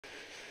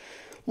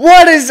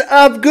What is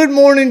up? Good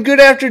morning, good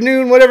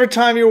afternoon, whatever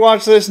time you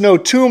watch this. No,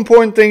 two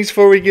important things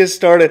before we get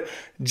started.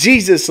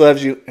 Jesus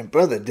loves you, and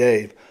Brother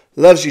Dave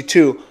loves you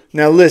too.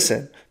 Now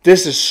listen,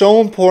 this is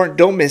so important.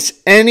 Don't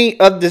miss any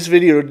of this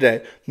video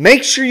today.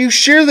 Make sure you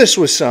share this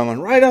with someone.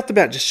 Right off the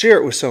bat, just share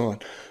it with someone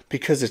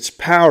because it's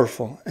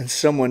powerful and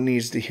someone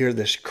needs to hear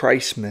this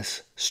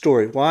Christmas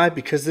story. Why?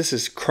 Because this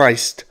is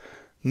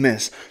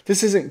Christmas.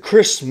 This isn't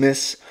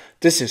Christmas.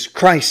 This is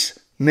Christmas.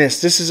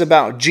 This is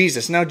about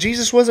Jesus. Now,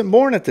 Jesus wasn't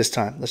born at this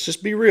time. Let's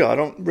just be real. I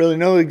don't really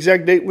know the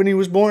exact date when he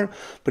was born,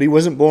 but he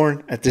wasn't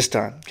born at this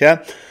time.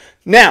 Okay?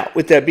 Now,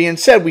 with that being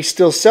said, we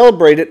still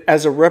celebrate it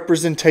as a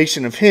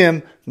representation of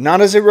him, not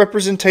as a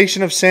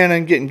representation of Santa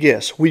and getting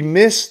gifts. We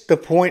miss the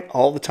point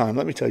all the time.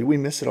 Let me tell you, we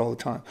miss it all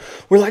the time.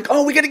 We're like,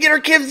 oh, we got to get our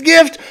kids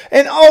gift.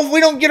 And oh, if we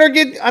don't get our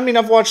gift. I mean,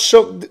 I've watched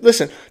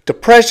listen,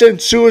 depression,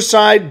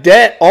 suicide,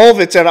 debt, all of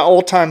it's at an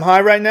all-time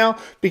high right now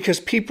because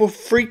people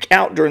freak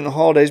out during the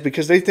holidays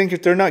because they think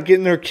if they're not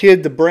getting their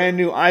kid the brand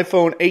new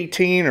iPhone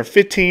 18 or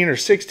 15 or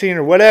 16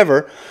 or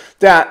whatever,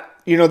 that,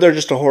 they're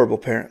just a horrible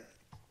parent.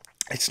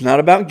 It's not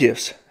about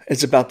gifts.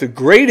 It's about the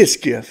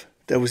greatest gift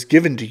that was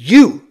given to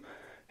you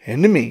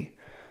and to me,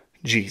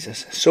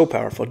 Jesus. So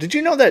powerful. Did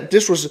you know that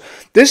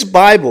this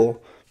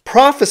Bible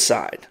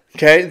prophesied,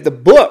 okay, the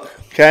book,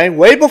 okay,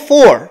 way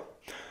before,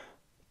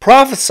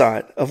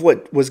 prophesied of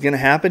what was going to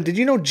happen? Did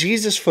you know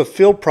Jesus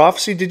fulfilled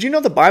prophecy? Did you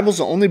know the Bible's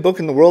the only book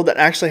in the world that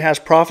actually has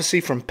prophecy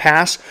from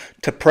past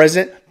to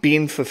present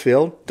being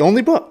fulfilled? The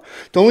only book.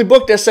 The only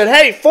book that said,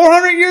 hey,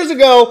 400 years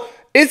ago,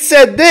 it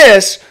said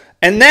this,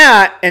 and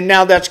that, and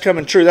now that's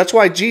coming true. That's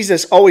why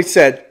Jesus always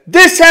said,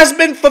 this has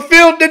been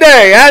fulfilled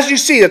today. As you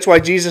see, that's why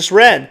Jesus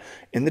read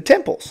in the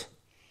temples.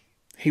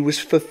 He was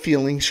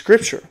fulfilling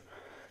Scripture.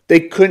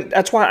 They couldn't,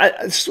 that's why,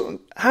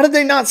 how did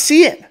they not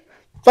see it?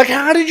 Like,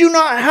 how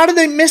did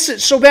they miss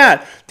it so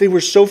bad? They were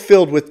so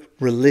filled with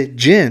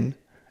religion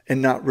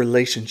and not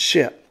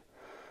relationship.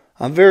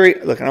 I'm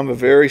a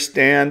very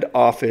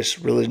standoffish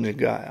religion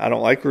guy. I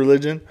don't like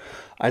religion.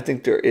 I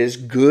think there is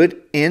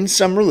good in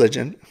some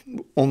religion,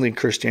 only in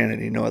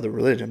Christianity, no other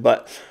religion.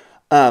 But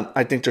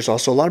I think there's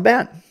also a lot of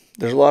bad.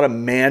 There's a lot of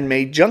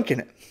man-made junk in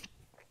it.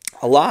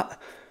 A lot.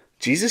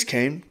 Jesus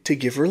came to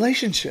give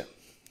relationship.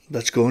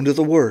 Let's go into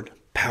the Word.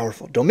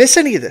 Powerful. Don't miss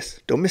any of this.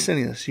 Don't miss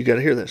any of this. You got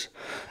to hear this.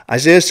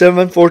 Isaiah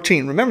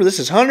 7:14. Remember, this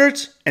is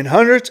hundreds and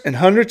hundreds and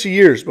hundreds of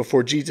years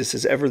before Jesus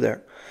is ever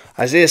there.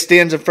 Isaiah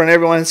stands in front of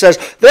everyone and says,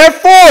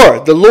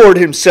 therefore, the Lord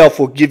himself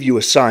will give you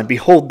a sign.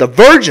 Behold, the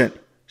virgin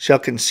shall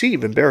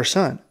conceive and bear a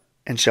son,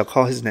 and shall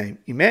call his name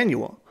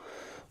Emmanuel,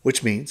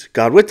 which means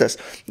God with us.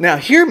 Now,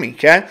 hear me,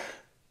 okay?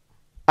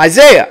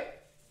 Isaiah,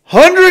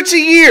 hundreds of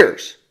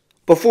years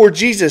before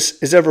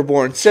Jesus is ever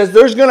born, says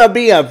there's going to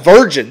be a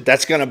virgin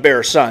that's going to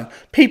bear a son.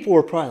 People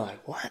were probably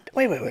like, what?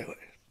 Wait.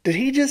 Did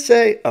he just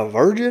say a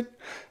virgin?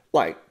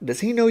 Like, does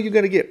he know you're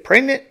going to get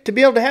pregnant to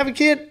be able to have a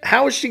kid?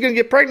 How is she going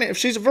to get pregnant if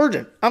she's a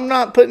virgin? I'm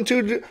not putting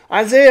two.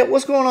 Isaiah,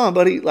 what's going on,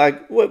 buddy?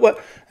 Like,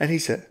 what? And he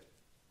said,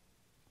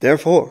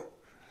 therefore,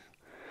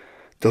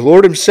 the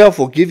Lord himself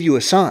will give you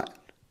a sign.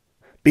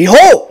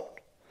 Behold,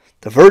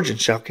 the virgin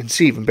shall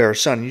conceive and bear a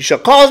son, and you shall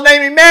call his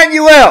name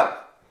Emmanuel,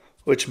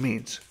 which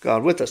means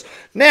God with us.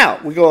 Now,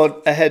 we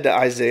go ahead to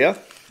Isaiah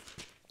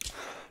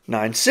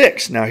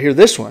 9:6. Now, hear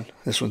this one.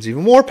 This one's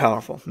even more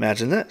powerful.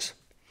 Imagine this.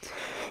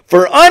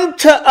 For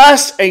unto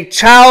us a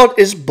child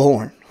is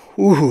born.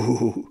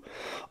 Ooh.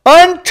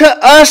 Unto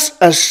us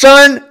a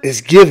son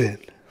is given.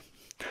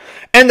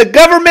 And the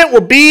government will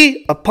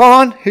be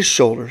upon his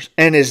shoulders,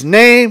 and his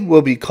name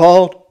will be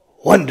called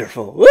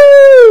Wonderful.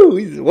 Woo!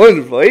 He's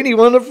wonderful. Ain't he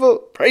wonderful?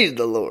 Praise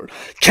the Lord.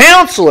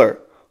 Counselor.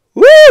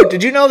 Woo!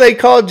 Did you know they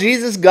called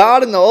Jesus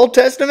God in the Old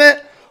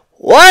Testament?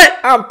 What?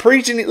 I'm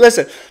preaching.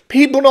 Listen,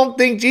 people don't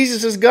think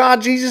Jesus is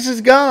God. Jesus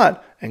is God.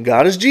 And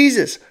God is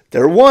Jesus.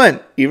 They're one,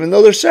 even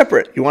though they're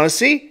separate. You want to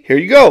see? Here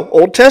you go.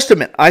 Old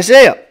Testament,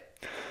 Isaiah.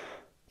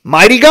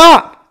 Mighty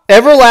God.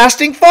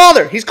 Everlasting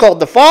Father. He's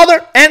called the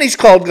Father and he's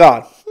called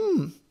God.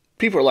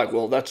 People are like,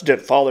 well,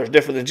 Father's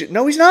different than Jesus.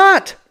 No, he's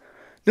not.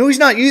 No, he's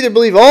not. You either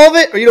believe all of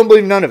it or you don't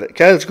believe none of it.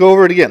 Okay, let's go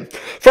over it again.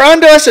 For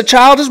unto us a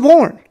child is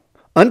born.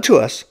 Unto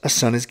us a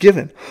son is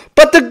given.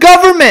 But the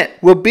government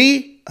will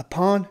be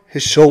upon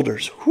his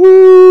shoulders.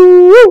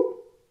 Woo!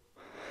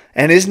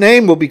 And his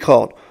name will be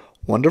called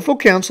Wonderful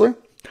Counselor,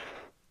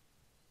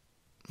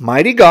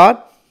 Mighty God,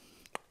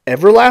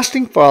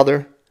 Everlasting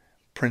Father,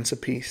 Prince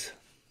of Peace.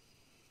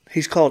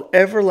 He's called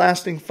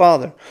Everlasting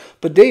Father.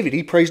 But David,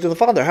 he prays to the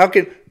Father. How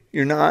could...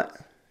 You're not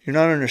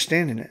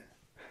understanding it.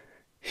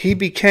 He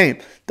became,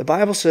 the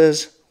Bible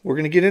says, we're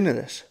going to get into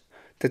this,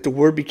 that the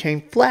Word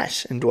became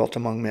flesh and dwelt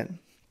among men.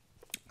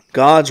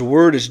 God's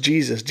Word is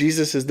Jesus.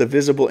 Jesus is the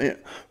visible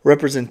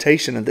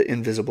representation of the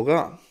invisible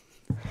God.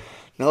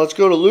 Now let's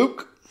go to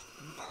Luke.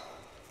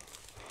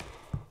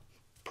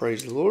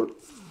 Praise the Lord.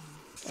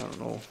 I don't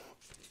know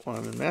why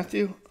I'm in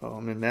Matthew. Oh,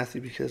 I'm in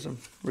Matthew because I'm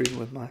reading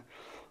with my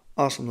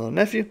awesome little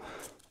nephew.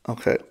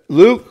 Okay,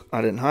 Luke.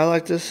 I didn't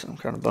highlight this. I'm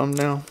kind of bummed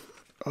now.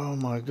 Oh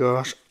my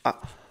gosh.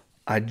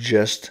 I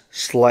just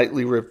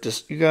slightly ripped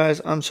this. You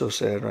guys, I'm so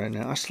sad right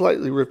now. I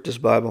slightly ripped this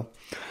Bible.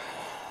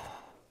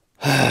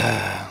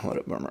 What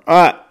a bummer.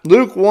 All right,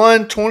 Luke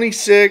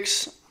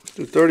 1:26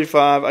 through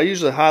 35. I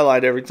usually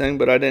highlight everything,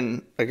 but I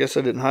didn't. I guess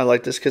I didn't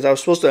highlight this because I was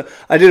supposed to.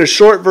 I did a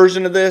short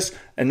version of this,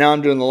 and now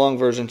I'm doing the long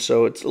version,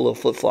 so it's a little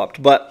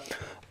flip-flopped. But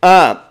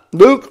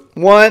Luke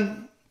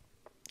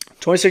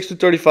 1:26 through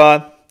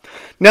 35.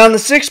 Now in the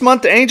 6th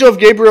month, the angel of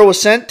Gabriel was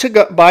sent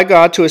by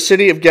God to a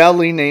city of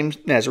Galilee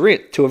named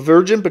Nazareth, to a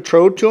virgin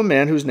betrothed to a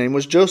man whose name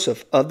was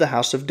Joseph, of the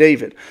house of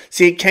David.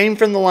 See, it came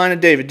from the line of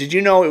David. Did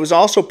you know it was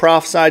also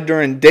prophesied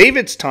during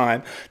David's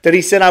time that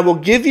he said, I will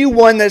give you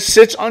one that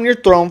sits on your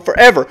throne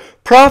forever.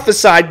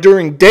 Prophesied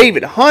during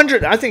David,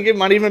 I think it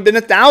might even have been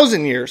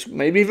 1,000 years,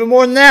 maybe even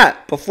more than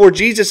that. Before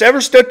Jesus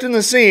ever stepped in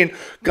the scene,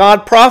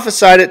 God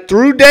prophesied it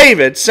through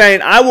David,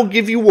 saying, I will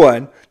give you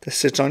one that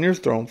sits on your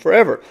throne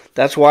forever.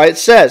 That's why it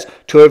says,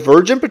 to a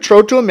virgin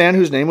betrothed to a man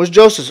whose name was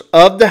Joseph,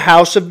 of the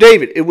house of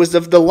David. It was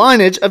of the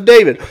lineage of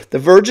David. The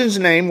virgin's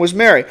name was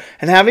Mary.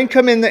 And having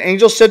come in, the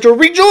angel said to her,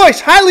 Rejoice,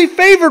 highly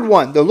favored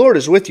one. The Lord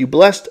is with you.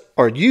 Blessed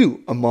are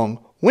you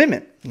among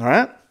women. All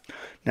right?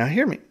 Now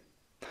hear me.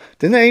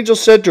 Then the angel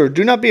said to her,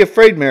 Do not be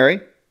afraid,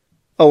 Mary.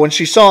 When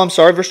she saw him,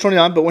 verse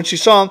 29, but when she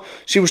saw him,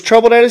 she was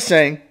troubled at his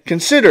saying,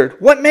 considered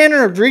what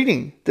manner of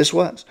greeting this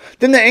was.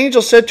 Then the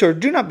angel said to her,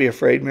 Do not be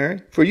afraid,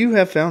 Mary, for you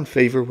have found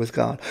favor with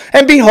God.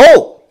 And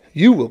behold,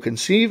 you will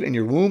conceive in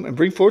your womb and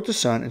bring forth a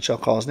son, and shall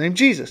call his name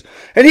Jesus.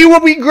 And he will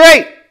be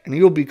great, and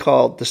he will be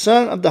called the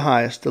Son of the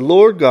Highest. The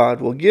Lord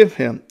God will give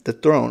him the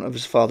throne of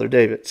his father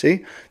David.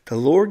 See, the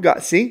Lord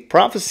God, see,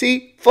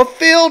 prophecy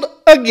fulfilled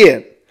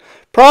again.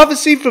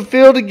 Prophecy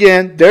fulfilled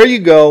again. There you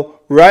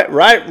go. Write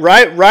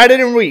it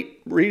and weep.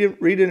 Read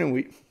it and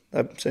weep.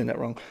 I'm saying that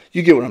wrong.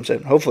 You get what I'm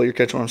saying. Hopefully you're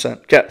catching what I'm saying.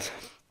 Okay.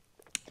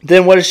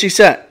 Then what does she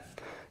say?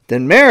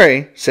 Then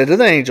Mary said to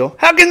the angel,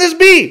 How can this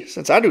be,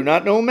 since I do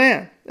not know a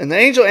man? And the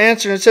angel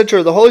answered and said to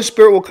her, The Holy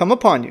Spirit will come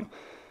upon you,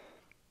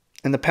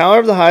 and the power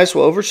of the highest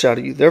will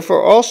overshadow you.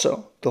 Therefore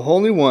also the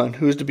Holy One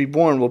who is to be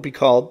born will be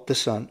called the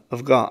Son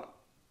of God.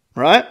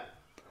 Right?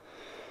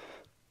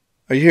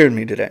 Are you hearing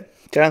me today?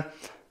 Okay.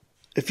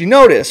 If you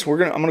notice, I'm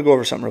gonna go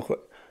over something real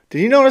quick.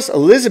 Did you notice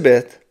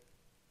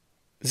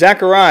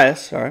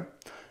Zacharias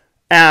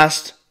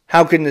asked,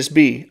 How can this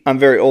be? I'm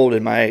very old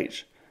in my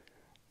age.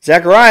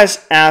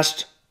 Zacharias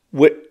asked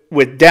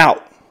with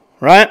doubt,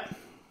 right?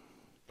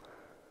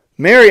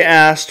 Mary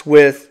asked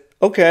with,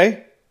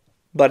 okay,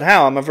 but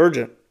how? I'm a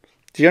virgin.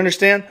 Do you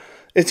understand?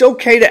 It's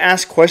okay to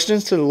ask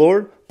questions to the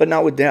Lord, but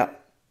not with doubt.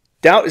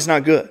 Doubt is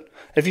not good.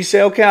 If you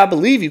say, okay, I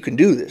believe you can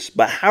do this,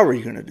 but how are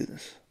you going to do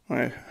this?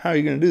 Like, how are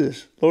you going to do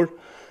this, Lord?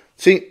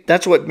 See,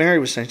 that's what Mary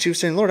was saying. She was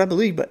saying, Lord, I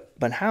believe,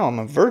 but how? I'm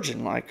a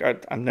virgin. Like,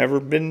 I've never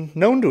been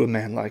known to a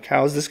man. Like,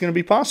 how is this going to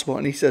be possible?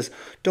 And he says,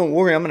 don't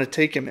worry, I'm going to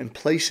take him and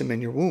place him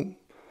in your womb.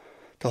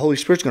 The Holy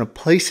Spirit's going to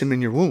place him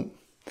in your womb.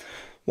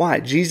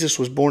 Why? Jesus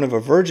was born of a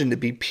virgin to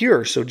be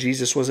pure, so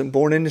Jesus wasn't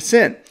born into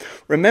sin.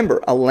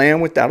 Remember, a lamb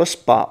without a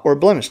spot or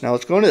blemish. Now,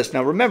 let's go into this.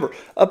 Now, remember,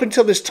 up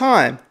until this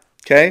time,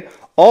 okay,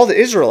 all the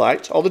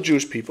Israelites, all the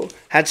Jewish people,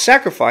 had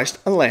sacrificed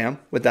a lamb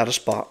without a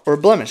spot or a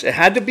blemish. It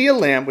had to be a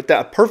lamb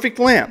without a perfect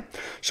lamb.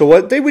 So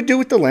what they would do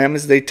with the lamb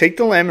is they'd take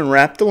the lamb and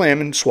wrap the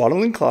lamb in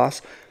swaddling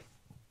cloths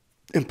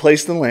and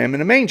place the lamb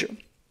in a manger.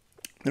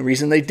 The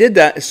reason they did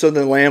that is so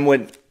the lamb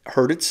wouldn't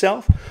hurt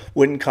itself,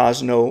 wouldn't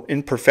cause no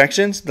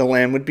imperfections. The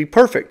lamb would be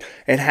perfect.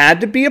 It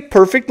had to be a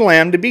perfect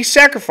lamb to be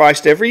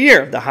sacrificed every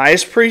year. The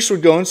highest priest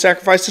would go and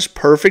sacrifice this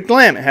perfect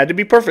lamb. It had to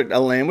be perfect, a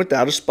lamb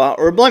without a spot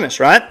or a blemish,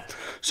 right?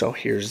 So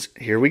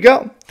here we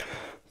go.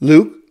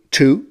 Luke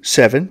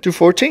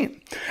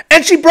 2:7-14.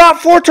 And she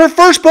brought forth her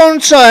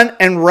firstborn son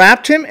and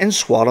wrapped him in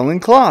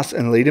swaddling cloths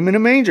and laid him in a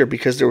manger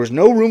because there was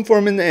no room for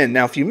him in the inn.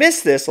 Now, if you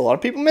miss this, a lot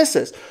of people miss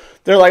this.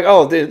 They're like,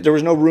 oh, there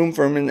was no room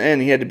for him in the inn.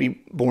 He had to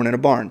be born in a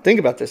barn.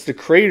 Think about this. The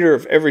creator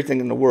of everything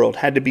in the world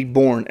had to be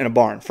born in a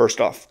barn. First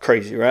off,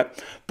 crazy, right?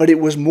 But it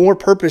was more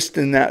purpose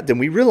than that than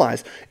we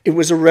realize. It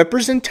was a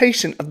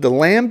representation of the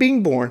lamb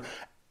being born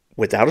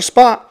without a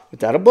spot,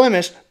 without a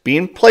blemish,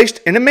 being placed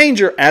in a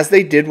manger as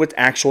they did with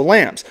actual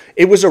lambs.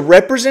 It was a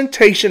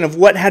representation of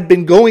what had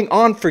been going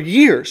on for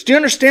years. Do you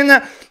understand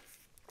that?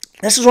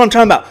 This is what I'm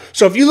talking about.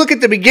 So if you look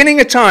at the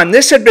beginning of time,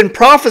 this had been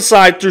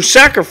prophesied through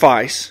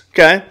sacrifice,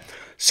 okay?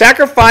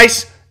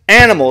 Sacrifice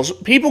animals.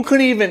 People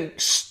couldn't even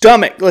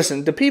stomach.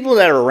 Listen, the people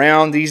that are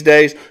around these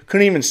days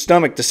couldn't even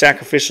stomach the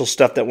sacrificial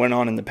stuff that went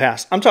on in the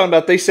past. I'm talking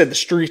about, they said the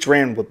streets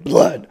ran with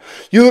blood.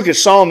 You look at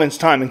Solomon's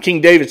time and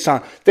King David's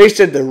time, they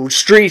said the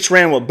streets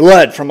ran with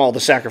blood from all the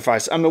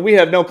sacrifice. I mean, we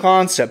have no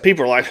concept.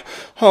 People are like,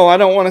 oh, I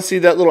don't want to see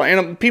that little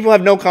animal. People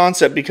have no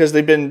concept because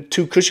they've been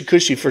too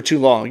cushy for too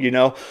long, you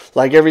know?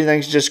 Like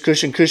everything's just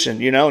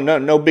cushion, you know?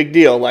 No big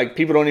deal. Like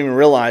people don't even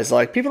realize,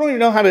 like people don't even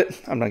know how to,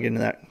 I'm not getting to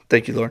that.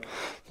 Thank you, Lord.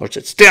 Lord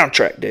said, stay on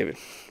track, David.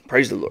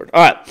 Praise the Lord.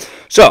 All right.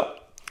 So,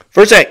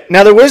 verse 8.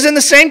 Now there was in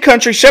the same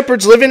country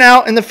shepherds living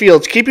out in the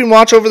fields, keeping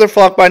watch over their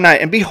flock by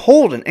night. And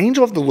behold, an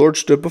angel of the Lord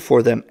stood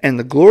before them, and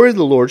the glory of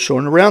the Lord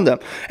shone around them.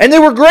 And they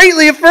were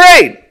greatly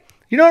afraid.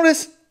 You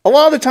notice A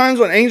lot of the times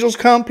when angels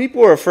come,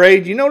 people are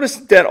afraid. You notice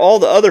that all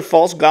the other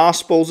false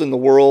gospels in the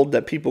world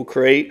that people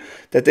create,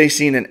 that they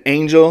seen an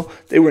angel,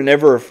 they were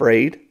never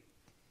afraid.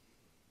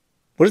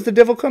 What does the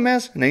devil come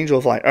as? An angel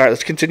of light. All right,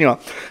 let's continue on.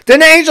 Then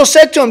the angel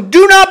said to him,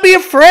 do not be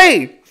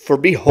afraid, for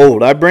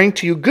behold, I bring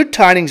to you good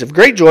tidings of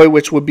great joy,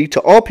 which will be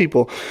to all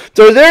people.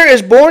 For there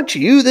is born to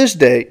you this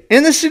day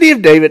in the city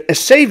of David a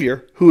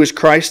Savior, who is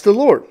Christ the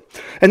Lord.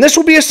 And this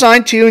will be a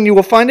sign to you, and you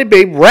will find a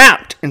babe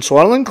wrapped in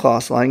swaddling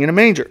cloths lying in a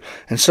manger.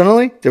 And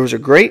suddenly there was a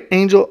great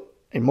angel,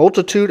 a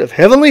multitude of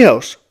heavenly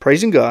hosts,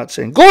 praising God,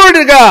 saying, Glory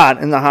to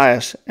God in the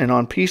highest, and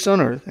on peace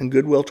on earth, and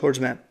goodwill towards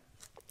men.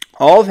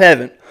 All of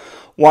heaven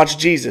watched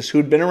Jesus, who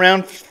had been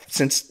around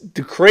since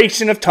the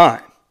creation of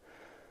time,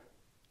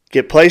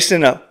 get placed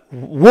in a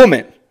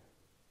woman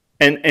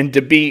and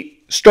to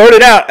be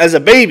started out as a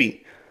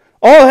baby.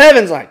 All of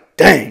heaven's like,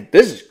 dang,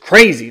 this is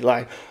crazy.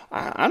 Like,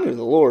 I knew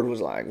the Lord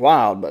was like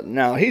wild, but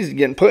now he's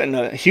getting put in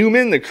a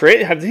human.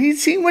 Have you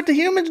seen what the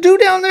humans do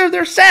down there?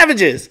 They're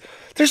savages.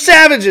 They're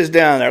savages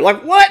down there.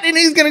 Like what? And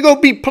he's going to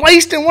go be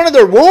placed in one of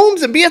their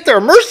wombs and be at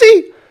their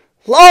mercy?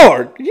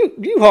 Lord,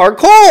 you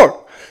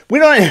hardcore. We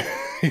don't.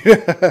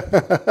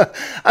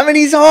 I mean,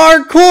 he's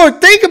hardcore.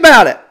 Think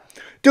about it.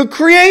 The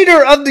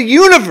creator of the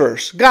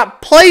universe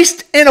got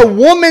placed in a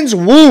woman's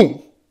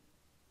womb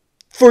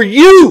for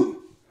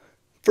you,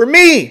 for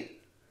me.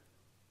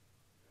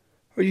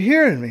 Are you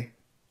hearing me?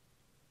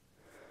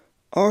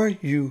 Are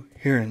you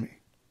hearing me?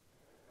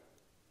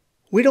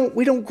 We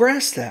don't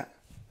grasp that.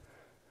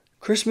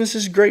 Christmas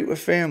is great with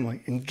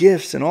family and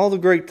gifts and all the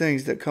great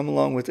things that come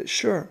along with it,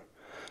 sure.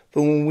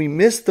 But when we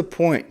miss the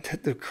point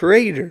that the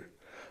creator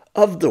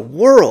of the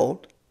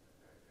world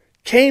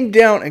came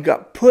down and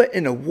got put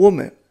in a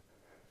woman,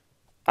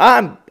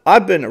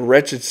 I've been a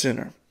wretched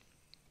sinner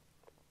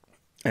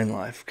in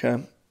life,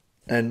 okay?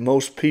 And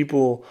most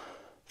people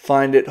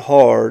find it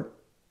hard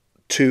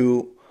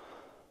to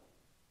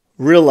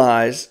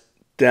realize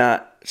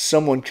that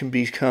someone can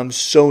become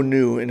so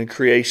new in a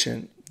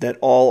creation that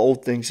all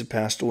old things have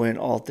passed away and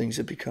all things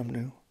have become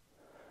new.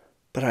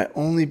 But I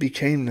only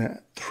became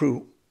that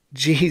through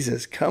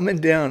Jesus coming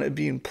down and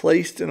being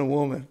placed in a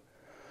woman.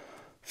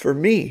 For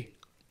me,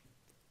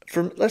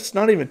 let's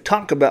not even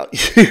talk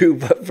about you,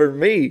 but for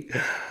me,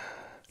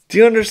 do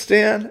you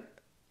understand?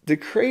 The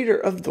creator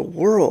of the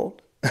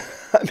world,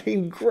 I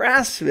mean,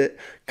 grasp it,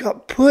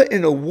 got put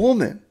in a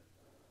woman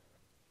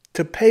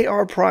to pay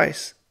our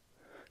price,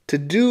 to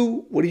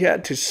do what he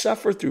had, to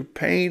suffer through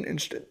pain. And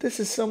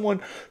this is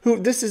someone who,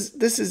 this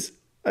is,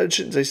 I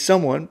shouldn't say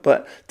someone,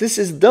 but this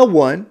is the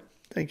one,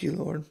 thank you,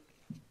 Lord,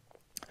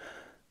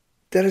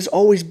 that has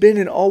always been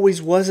and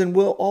always was and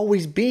will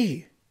always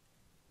be.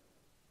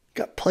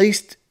 Got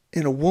placed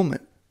in a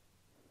woman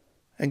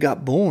and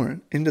got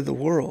born into the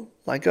world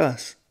like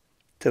us,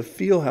 to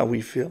feel how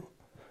we feel,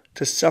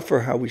 to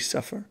suffer how we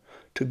suffer,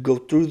 to go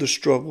through the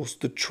struggles,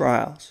 the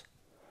trials.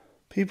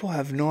 People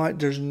have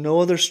there's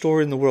no other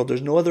story in the world.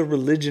 There's no other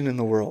religion in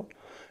the world.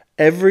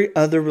 Every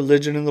other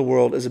religion in the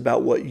world is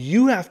about what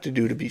you have to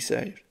do to be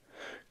saved.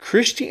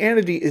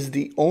 Christianity is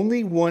the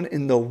only one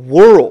in the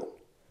world,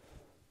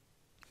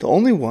 the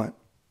only one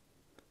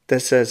that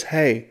says,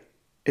 hey,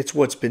 it's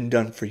what's been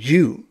done for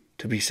you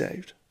to be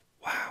saved.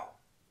 Wow.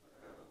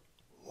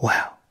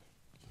 Wow.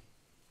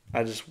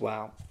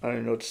 Wow. I don't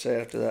even know what to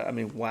say after that. I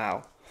mean,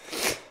 wow.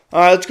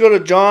 All right, let's go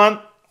to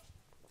John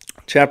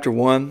chapter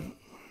 1,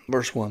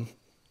 verse 1.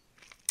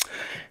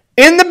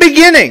 In the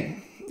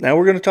beginning, now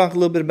we're going to talk a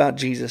little bit about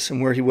Jesus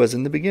and where he was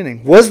in the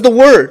beginning, was the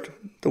Word.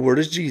 The Word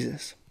is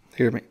Jesus.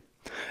 Hear me.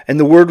 And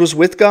the Word was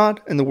with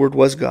God, and the Word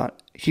was God.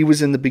 He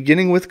was in the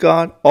beginning with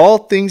God. All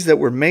things that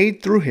were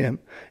made through him,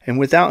 and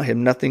without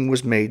him nothing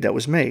was made that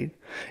was made.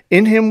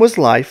 In him was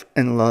life,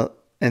 and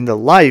the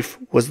life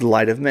was the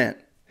light of men.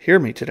 Hear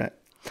me today.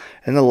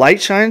 And the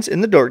light shines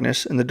in the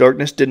darkness, and the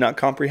darkness did not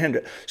comprehend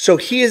it. So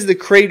he is the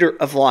creator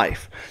of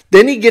life.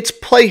 Then he gets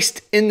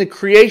placed in the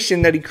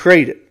creation that he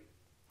created.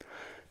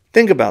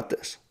 Think about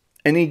this.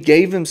 And he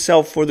gave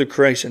himself for the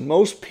creation.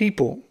 Most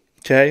people,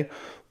 okay,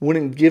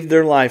 wouldn't give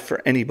their life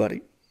for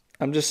anybody.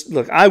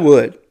 I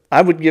would.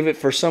 I would give it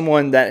for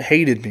someone that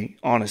hated me,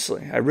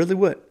 honestly. I really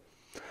would.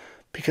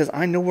 Because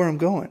I know where I'm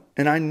going.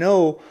 And I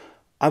know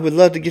I would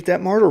love to get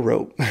that martyr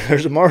robe.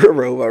 There's a martyr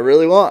robe I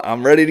really want.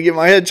 I'm ready to get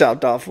my head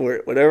chopped off for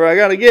it. Whatever I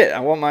got to get. I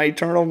want my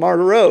eternal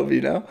martyr robe,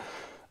 you know.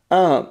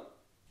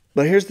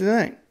 But here's the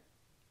thing.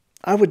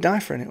 I would die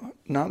for anyone.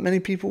 Not many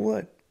people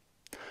would.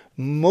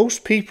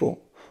 Most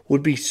people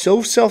would be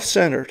so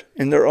self-centered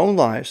in their own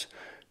lives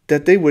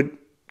that they would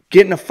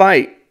get in a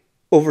fight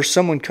over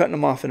someone cutting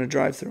them off in a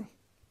drive-thru.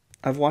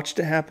 I've watched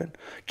it happen.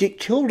 Get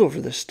killed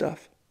over this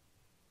stuff.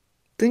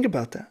 Think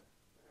about that.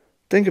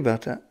 Think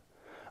about that.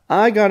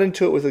 I got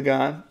into it with a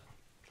guy,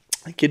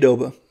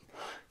 Kidoba.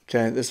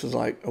 Okay, this was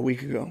like a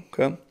week ago.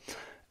 Okay,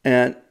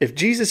 and if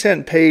Jesus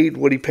hadn't paid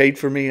what he paid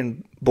for me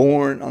and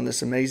born on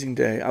this amazing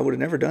day, I would have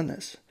never done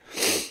this.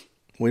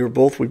 We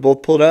both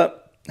pulled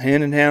up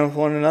hand in hand with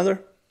one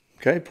another.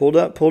 Okay, pulled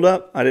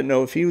up. I didn't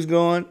know if he was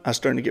going. I was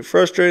starting to get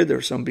frustrated. There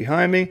was someone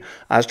behind me.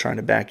 I was trying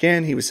to back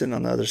in. He was sitting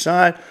on the other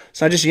side.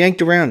 So I just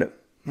yanked around him.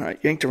 All right,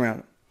 yanked around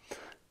him.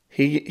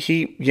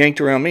 He yanked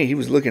around me. He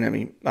was looking at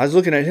me. I was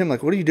looking at him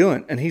like, what are you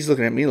doing? And he's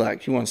looking at me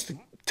like he wants to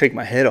take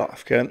my head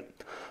off, okay?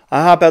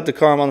 I hop out the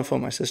car. I'm on the phone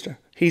with my sister.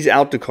 He's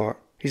out the car.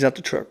 He's out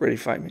the truck, ready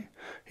to fight me.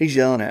 He's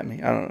yelling at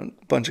me. I don't know,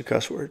 a bunch of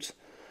cuss words.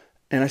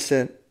 And I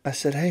said,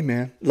 hey,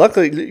 man.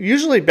 Luckily,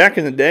 usually back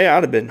in the day, I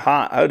would have been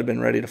hot. I would have been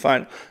ready to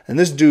fight. And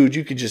this dude,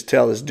 you could just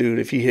tell this dude,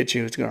 if he hits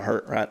you, it's going to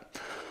hurt, right?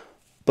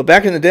 But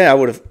back in the day, I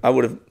would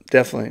have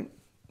definitely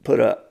put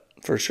up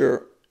for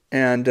sure.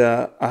 And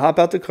I hop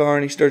out the car,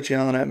 and he starts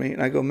yelling at me.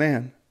 And I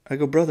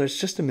go, brother, it's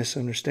just a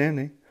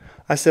misunderstanding.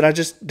 I said, I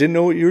just didn't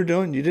know what you were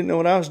doing. You didn't know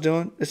what I was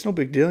doing. It's no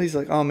big deal. He's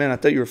like, oh, man, I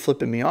thought you were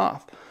flipping me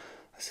off.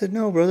 I said,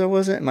 no, brother, I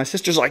wasn't. And my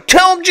sister's like,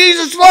 tell him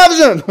Jesus loves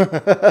him.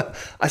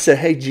 I said,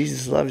 hey,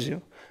 Jesus loves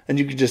you. And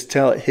you could just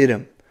tell it hit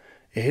him.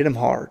 It hit him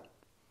hard.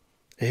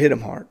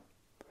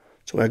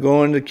 So when I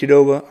go into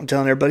Qdoba, I'm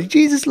telling everybody,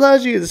 Jesus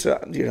loves you.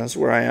 That's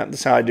where I am.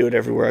 That's how I do it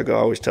everywhere I go.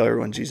 I always tell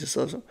everyone Jesus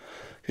loves them.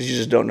 Because you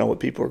just don't know what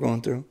people are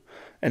going through.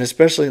 And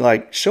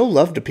especially, show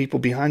love to people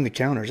behind the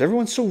counters.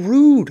 Everyone's so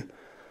rude.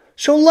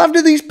 Show love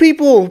to these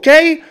people,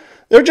 okay?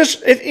 They're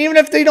just, even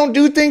if they don't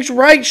do things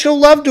right, show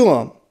love to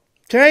them,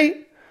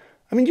 okay?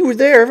 I mean, you were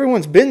there.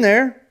 Everyone's been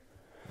there.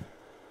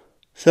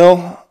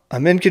 So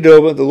I'm in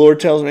Qdoba. The Lord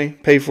tells me,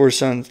 pay for his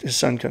son. His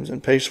son comes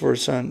in, pays for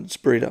his son's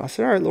burrito. I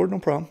said, all right, Lord, no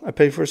problem. I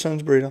pay for his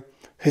son's burrito.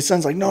 His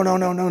son's like, no.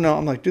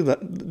 I'm like, dude,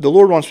 the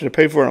Lord wants me to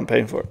pay for it. I'm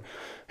paying for it.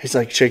 He's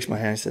like, shakes my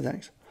hand. He said,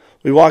 thanks.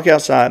 We walk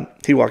outside.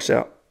 He walks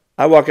out.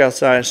 I walk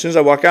outside. As soon as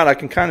I walk out, I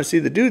can kind of see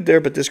the dude there,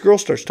 but this girl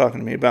starts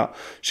talking to me about,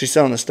 she's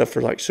selling this stuff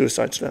for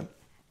suicide stuff.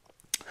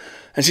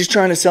 And she's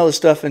trying to sell this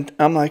stuff, and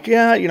I'm like,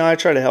 yeah, I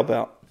try to help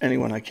out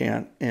anyone I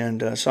can.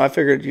 And so I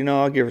figured,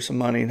 I'll give her some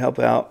money and help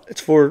out.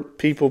 It's for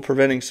people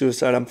preventing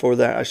suicide. I'm for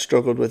that. I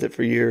struggled with it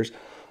for years.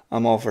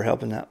 I'm all for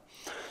helping that.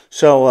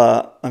 So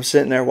I'm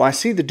sitting there. Well, I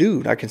see the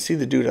dude. I can see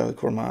the dude out of the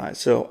corner of my eyes.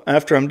 So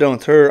after I'm done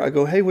with her, I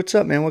go, hey, what's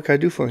up, man? What can I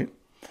do for you?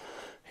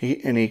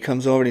 He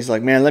comes over and he's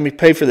like, man, let me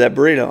pay for that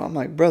burrito. I'm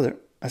like, brother,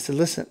 I said,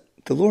 listen,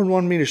 the Lord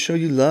wanted me to show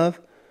you love.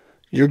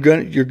 You're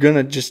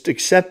gonna just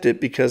accept it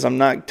because I'm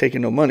not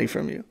taking no money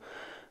from you.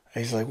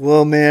 And he's like,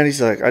 well, man,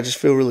 he's like, I just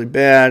feel really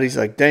bad. He's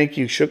like, thank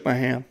you. Shook my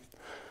hand.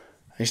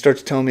 And he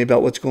starts telling me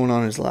about what's going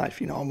on in his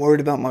life. I'm worried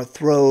about my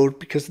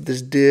throat because of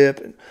this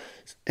dip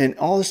and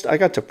all this. I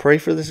got to pray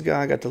for this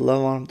guy. I got to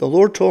love on him. The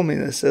Lord told me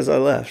this as I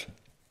left.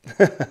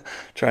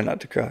 Try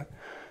not to cry.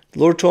 The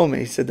Lord told me,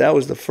 he said that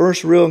was the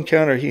first real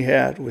encounter he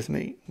had with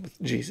me,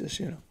 with Jesus,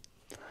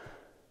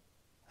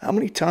 How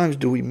many times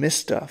do we miss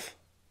stuff?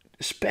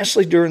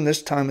 Especially during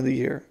this time of the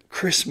year.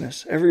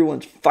 Christmas.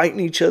 Everyone's fighting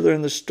each other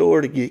in the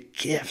store to get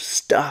gifts,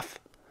 stuff.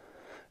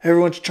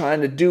 Everyone's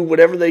trying to do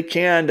whatever they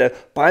can to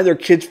buy their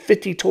kids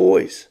 50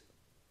 toys.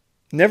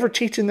 Never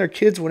teaching their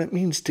kids what it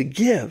means to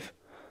give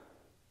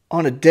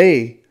on a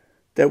day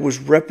that was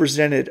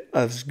represented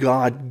as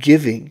God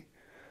giving.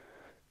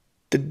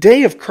 The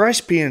day of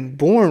Christ being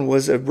born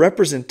was a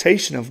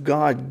representation of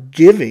God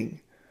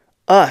giving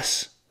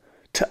us.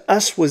 To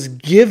us was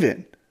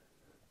given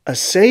a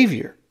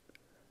Savior.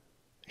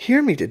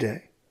 Hear me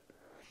today.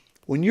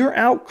 When you're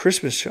out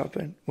Christmas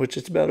shopping, which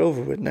it's about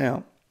over with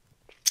now,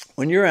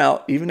 when you're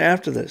out, even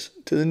after this,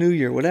 to the new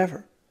year,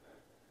 whatever,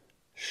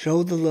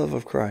 show the love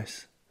of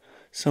Christ.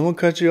 Someone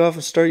cuts you off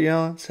and start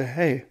yelling, say,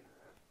 hey,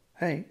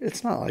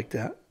 it's not like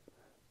that.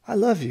 I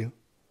love you.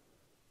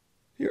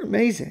 You're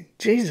amazing.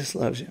 Jesus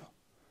loves you.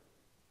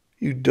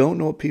 You don't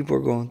know what people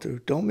are going through.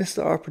 Don't miss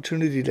the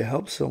opportunity to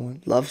help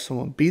someone, love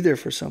someone, be there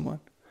for someone.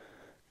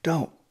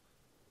 Don't.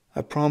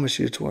 I promise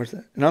you it's worth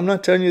it. And I'm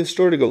not telling you the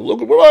story to go,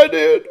 look at what I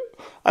did.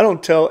 I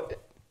don't tell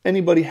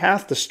anybody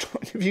half the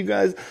story. If you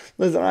guys,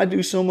 listen, I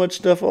do so much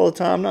stuff all the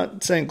time. I'm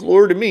not saying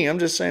glory to me. I'm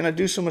just saying I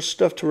do so much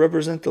stuff to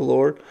represent the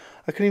Lord.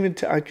 I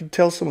could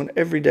tell someone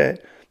every day.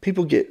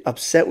 People get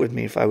upset with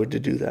me if I were to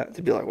do that.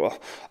 They'd be like, well,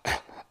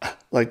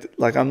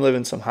 like I'm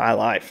living some high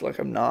life. Like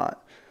I'm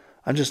not.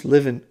 I'm just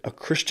living a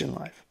Christian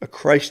life, a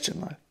Christian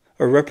life,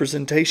 a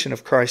representation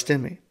of Christ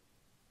in me.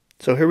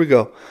 So here we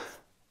go.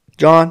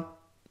 John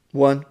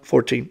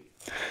 1:14.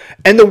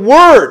 And the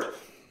Word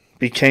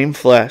became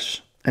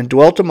flesh and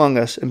dwelt among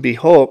us, and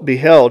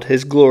beheld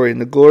his glory,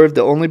 and the glory of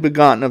the only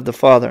begotten of the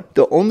Father.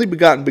 The only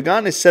begotten.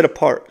 Begotten is set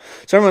apart.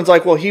 So everyone's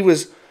like, well, he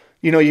was,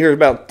 you hear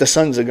about the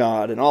sons of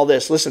God and all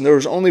this. Listen, there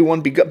was only one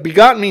begotten.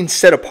 Begotten means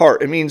set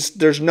apart. It means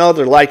there's no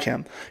other like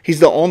him. He's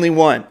the only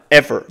one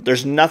ever.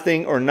 There's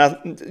nothing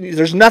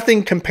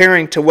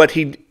comparing to what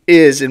he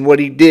is and what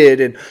he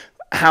did and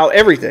how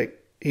everything.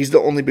 He's the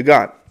only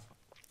begotten.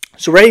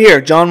 So right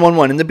here, John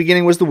 1:1, in the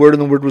beginning was the Word,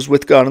 and the Word was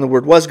with God, and the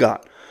Word was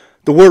God.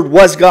 The Word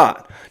was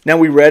God. Now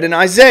we read in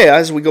Isaiah,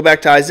 as we go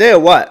back to Isaiah,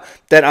 what?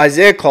 That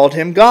Isaiah called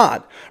him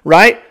God,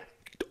 right?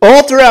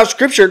 All throughout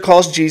Scripture it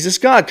calls Jesus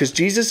God, because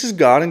Jesus is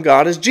God and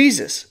God is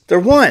Jesus. They're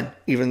one,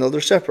 even though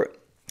they're separate.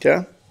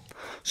 Okay?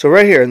 So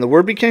right here, and the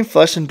Word became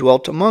flesh and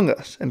dwelt among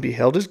us, and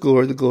beheld his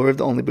glory, the glory of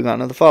the only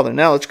begotten of the Father.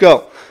 Now let's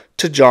go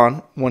to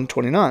John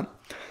 1:29.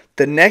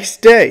 The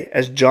next day,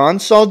 as John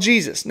saw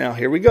Jesus, now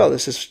here we go.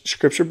 This is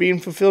scripture being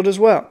fulfilled as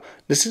well.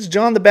 This is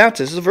John the Baptist.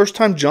 This is the first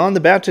time John the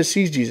Baptist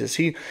sees Jesus.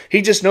 He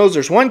just knows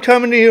there's one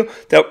coming to you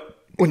that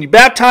when you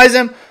baptize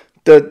him,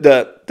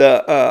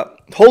 the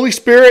Holy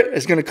Spirit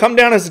is going to come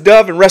down as a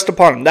dove and rest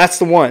upon him. That's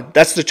the one.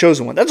 That's the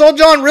chosen one. That's all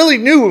John really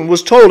knew and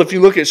was told if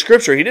you look at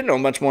scripture. He didn't know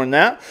much more than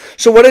that.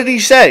 So what did he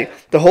say?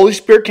 The Holy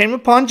Spirit came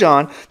upon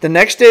John. The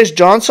next day as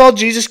John saw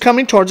Jesus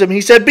coming towards him, he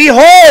said,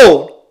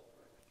 "Behold!"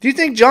 Do you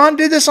think John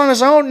did this on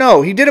his own?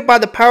 No, he did it by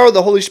the power of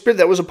the Holy Spirit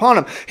that was upon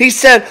him. He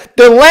said,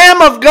 "The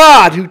Lamb of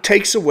God who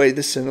takes away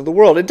the sin of the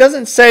world." It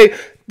doesn't say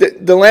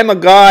the Lamb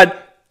of God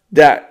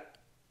that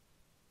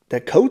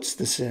coats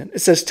the sin. It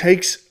says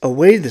takes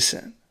away the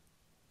sin.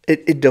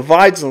 It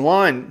divides the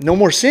line. No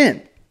more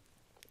sin.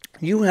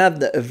 You have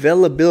the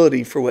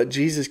availability for what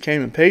Jesus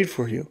came and paid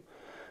for you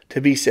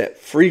to be set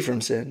free from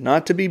sin,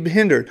 not to be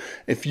hindered.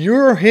 If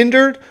you're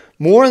hindered,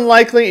 more than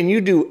likely, and you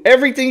do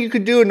everything you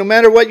could do, and no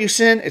matter what you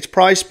sin, it's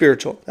probably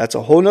spiritual. That's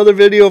a whole nother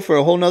video for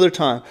a whole nother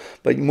time.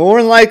 But more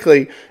than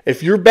likely,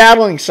 if you're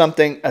battling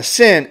something, a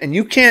sin, and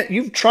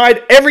you've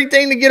tried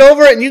everything to get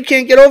over it, and you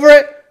can't get over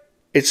it,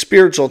 it's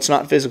spiritual, it's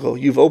not physical.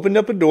 You've opened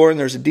up a door, and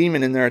there's a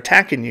demon in there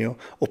attacking you,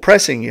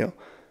 oppressing you.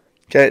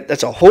 Okay,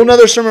 that's a whole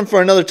nother sermon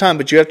for another time,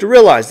 but you have to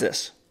realize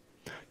this.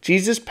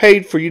 Jesus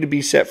paid for you to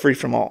be set free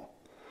from all.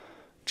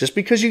 Just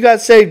because you got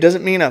saved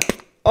doesn't mean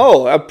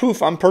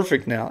poof, I'm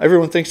perfect now.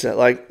 Everyone thinks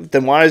that.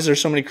 Then why is there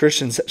so many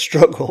Christians that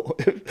struggle?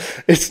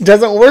 It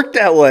doesn't work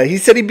that way. He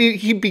said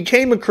he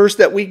became a curse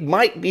that we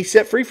might be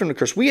set free from the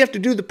curse. We have to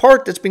do the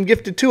part that's been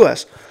gifted to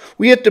us.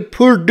 We have to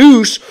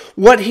produce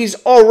what he's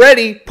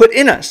already put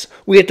in us.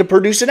 We have to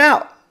produce it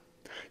out.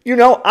 You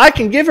know, I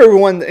can give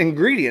everyone the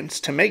ingredients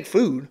to make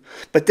food,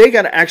 but they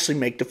got to actually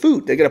make the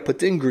food. They got to put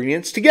the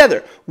ingredients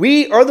together.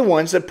 We are the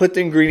ones that put the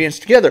ingredients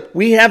together.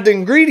 We have the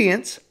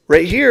ingredients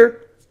right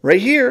here,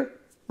 right here,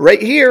 right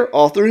here,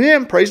 all through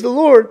him. Praise the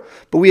Lord.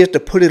 But we have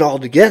to put it all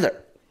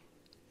together.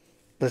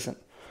 Listen,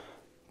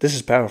 this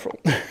is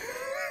powerful.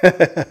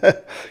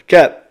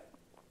 Okay,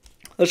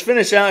 let's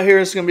finish out here.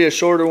 It's going to be a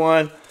shorter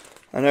one.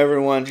 I know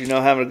everyone's,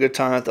 having a good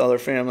time with the other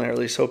family, or at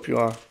least hope you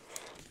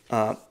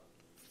are.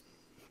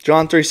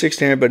 John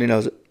 3:16, everybody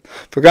knows it.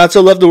 For God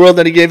so loved the world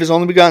that he gave his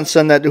only begotten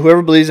Son, that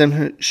whoever believes in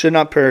him should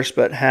not perish,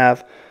 but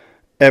have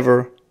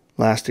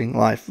everlasting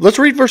life. Let's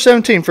read verse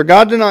 17. For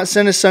God did not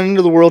send his Son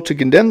into the world to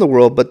condemn the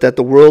world, but that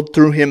the world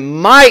through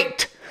him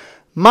might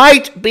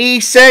be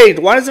saved.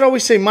 Why does it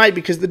always say might?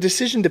 Because the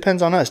decision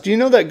depends on us. Do you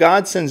know that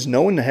God sends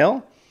no one to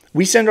hell?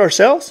 We send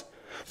ourselves.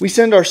 We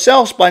send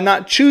ourselves by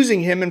not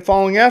choosing him and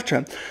following after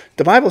him.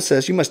 The Bible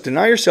says you must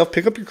deny yourself,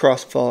 pick up your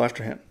cross, and follow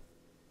after him.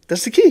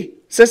 That's the key.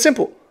 It's that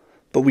simple.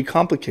 But we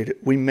complicate it.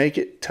 We make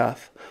it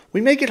tough.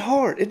 We make it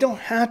hard. It don't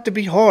have to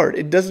be hard.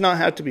 It does not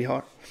have to be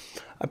hard.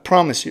 I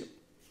promise you.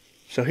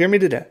 So hear me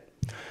today.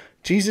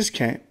 Jesus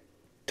came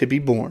to be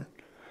born,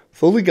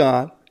 fully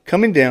God,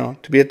 coming down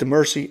to be at the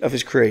mercy of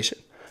his creation,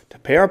 to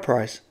pay our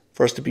price,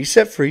 for us to be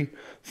set free,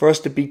 for us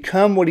to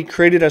become what he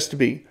created us to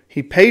be.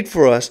 He paid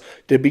for us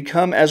to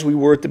become as we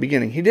were at the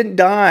beginning. He didn't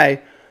die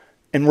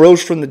and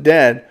rose from the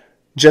dead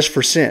just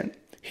for sin.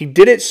 He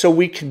did it so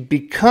we could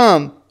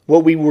become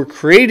what we were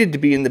created to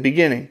be in the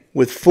beginning,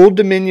 with full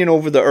dominion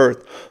over the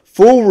earth,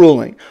 full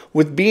ruling,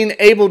 with being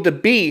able to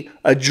be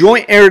a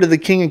joint heir to the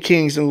King of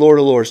Kings and Lord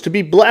of Lords, to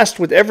be blessed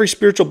with every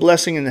spiritual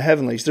blessing in the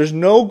heavenlies. There's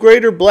no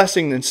greater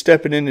blessing than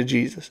stepping into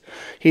Jesus.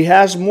 He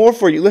has more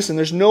for you. Listen,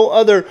 there's no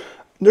other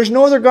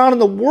God in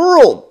the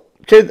world.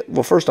 Okay,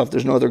 well, first off,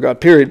 there's no other God,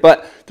 period.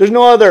 But there's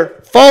no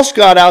other false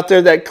God out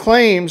there that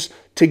claims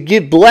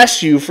to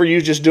bless you for you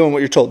just doing what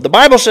you're told. The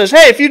Bible says,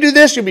 hey, if you do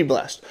this, you'll be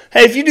blessed.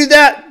 Hey, if you do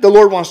that, the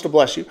Lord wants to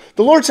bless you.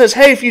 The Lord says,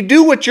 hey, if you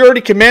do what you're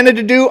already commanded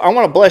to do, I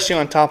want to bless you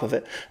on top of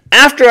it.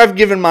 After I've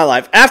given my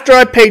life, after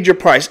I paid your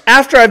price,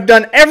 after I've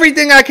done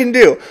everything I can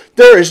do,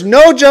 there is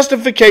no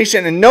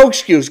justification and no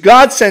excuse.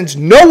 God sends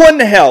no one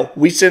to hell.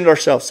 We send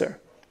ourselves there.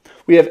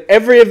 We have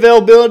every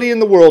availability in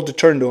the world to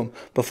turn to him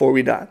before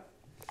we die.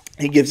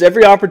 He gives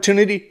every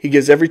opportunity. He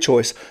gives every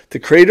choice. The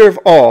creator of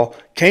all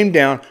came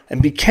down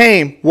and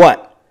became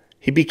what?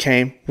 He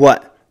became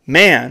what?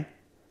 Man.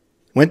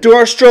 Went through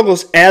our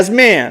struggles as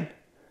man.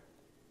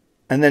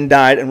 And then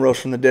died and rose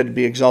from the dead to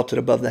be exalted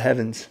above the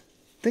heavens.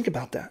 Think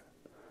about that.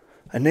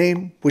 A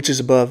name which is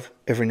above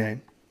every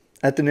name.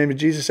 At the name of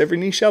Jesus, every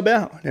knee shall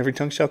bow and every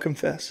tongue shall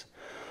confess.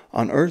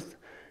 On earth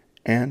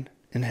and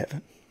in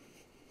heaven.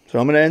 So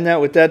I'm going to end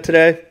that with that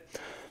today.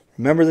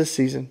 Remember this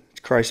season. It's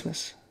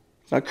Christmas.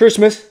 It's not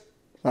Christmas.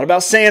 It's not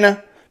about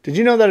Santa. Did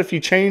you know that if you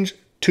change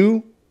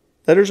 2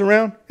 letters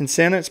around in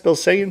Santa, it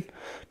spells Satan?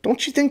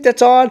 Don't you think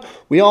that's odd?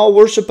 We all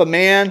worship a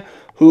man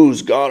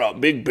who's got a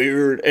big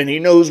beard, and he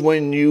knows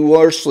when you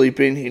are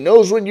sleeping. He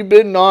knows when you've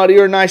been naughty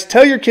or nice.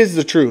 Tell your kids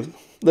the truth.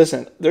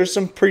 Listen, there's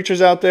some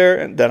preachers out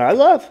there that I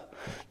love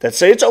that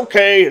say it's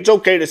okay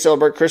to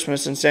celebrate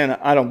Christmas and Santa.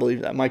 I don't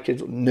believe that. My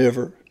kids will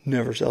never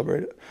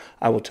celebrate it.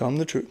 I will tell them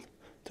the truth.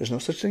 There's no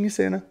such thing as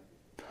Santa.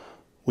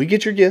 We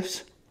get your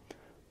gifts.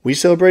 We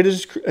celebrate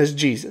as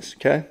Jesus,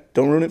 okay?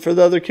 Don't ruin it for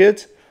the other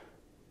kids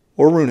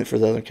or ruin it for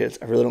the other kids.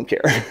 I really don't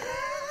care.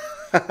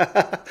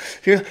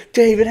 You're like,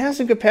 David, have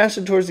some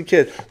compassion towards the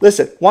kid.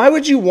 Listen, why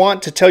would you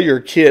want to tell your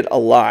kid a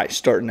lie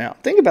starting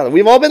out? Think about it.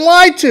 We've all been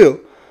lied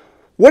to.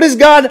 What is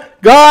God?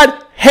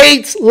 God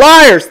hates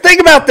liars. Think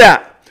about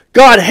that.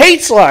 God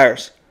hates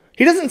liars.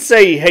 He doesn't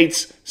say he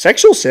hates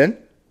sexual sin.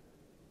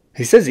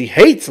 He says he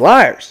hates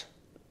liars.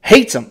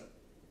 Hates them.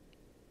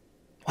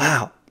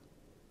 Wow.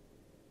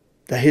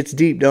 That hits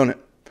deep, don't it?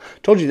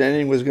 Told you that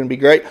ending was going to be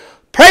great.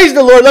 Praise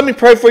the Lord. Let me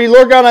pray for you.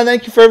 Lord God, I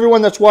thank you for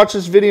everyone that's watched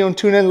this video and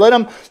tune in. Let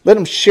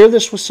them share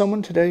this with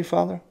someone today,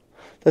 Father.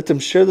 Let them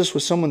share this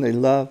with someone they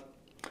love.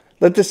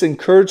 Let this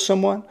encourage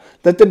someone.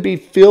 Let them be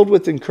filled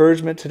with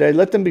encouragement today.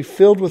 Let them be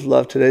filled with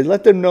love today.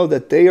 Let them know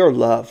that they are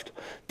loved.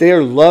 They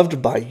are loved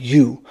by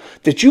you.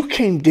 That you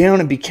came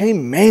down and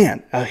became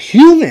man, a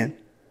human,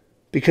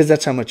 because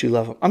that's how much you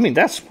love them. I mean,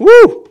 that's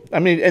woo. I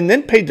mean, and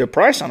then paid their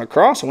price on a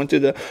cross and went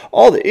through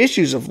all the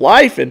issues of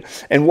life and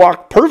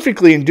walked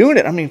perfectly in doing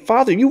it. I mean,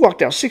 Father, you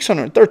walked out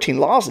 613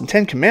 laws and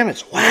 10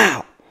 commandments.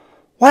 Wow.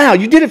 Wow,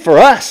 you did it for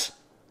us.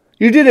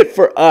 You did it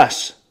for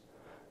us.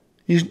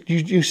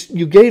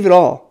 You gave it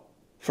all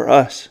for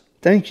us.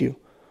 Thank you.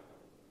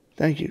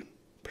 Thank you.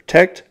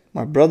 Protect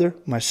my brother,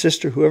 my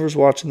sister, whoever's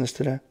watching this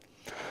today.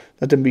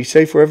 Let them be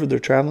safe wherever they're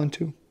traveling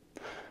to.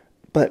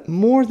 But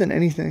more than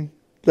anything,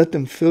 let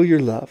them feel your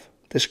love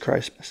this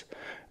Christmas.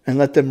 And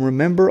let them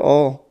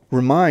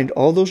remind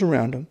all those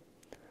around them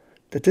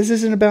that this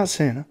isn't about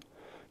Santa.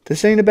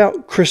 This ain't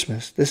about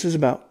Christmas. This is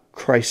about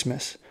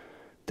Christmas.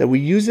 That we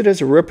use it as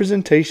a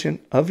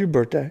representation of your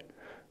birthday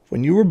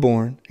when you were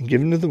born and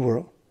given to the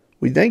world.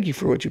 We thank you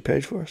for what you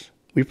paid for us.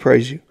 We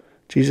praise you.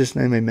 In Jesus'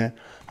 name, amen.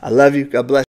 I love you. God bless you.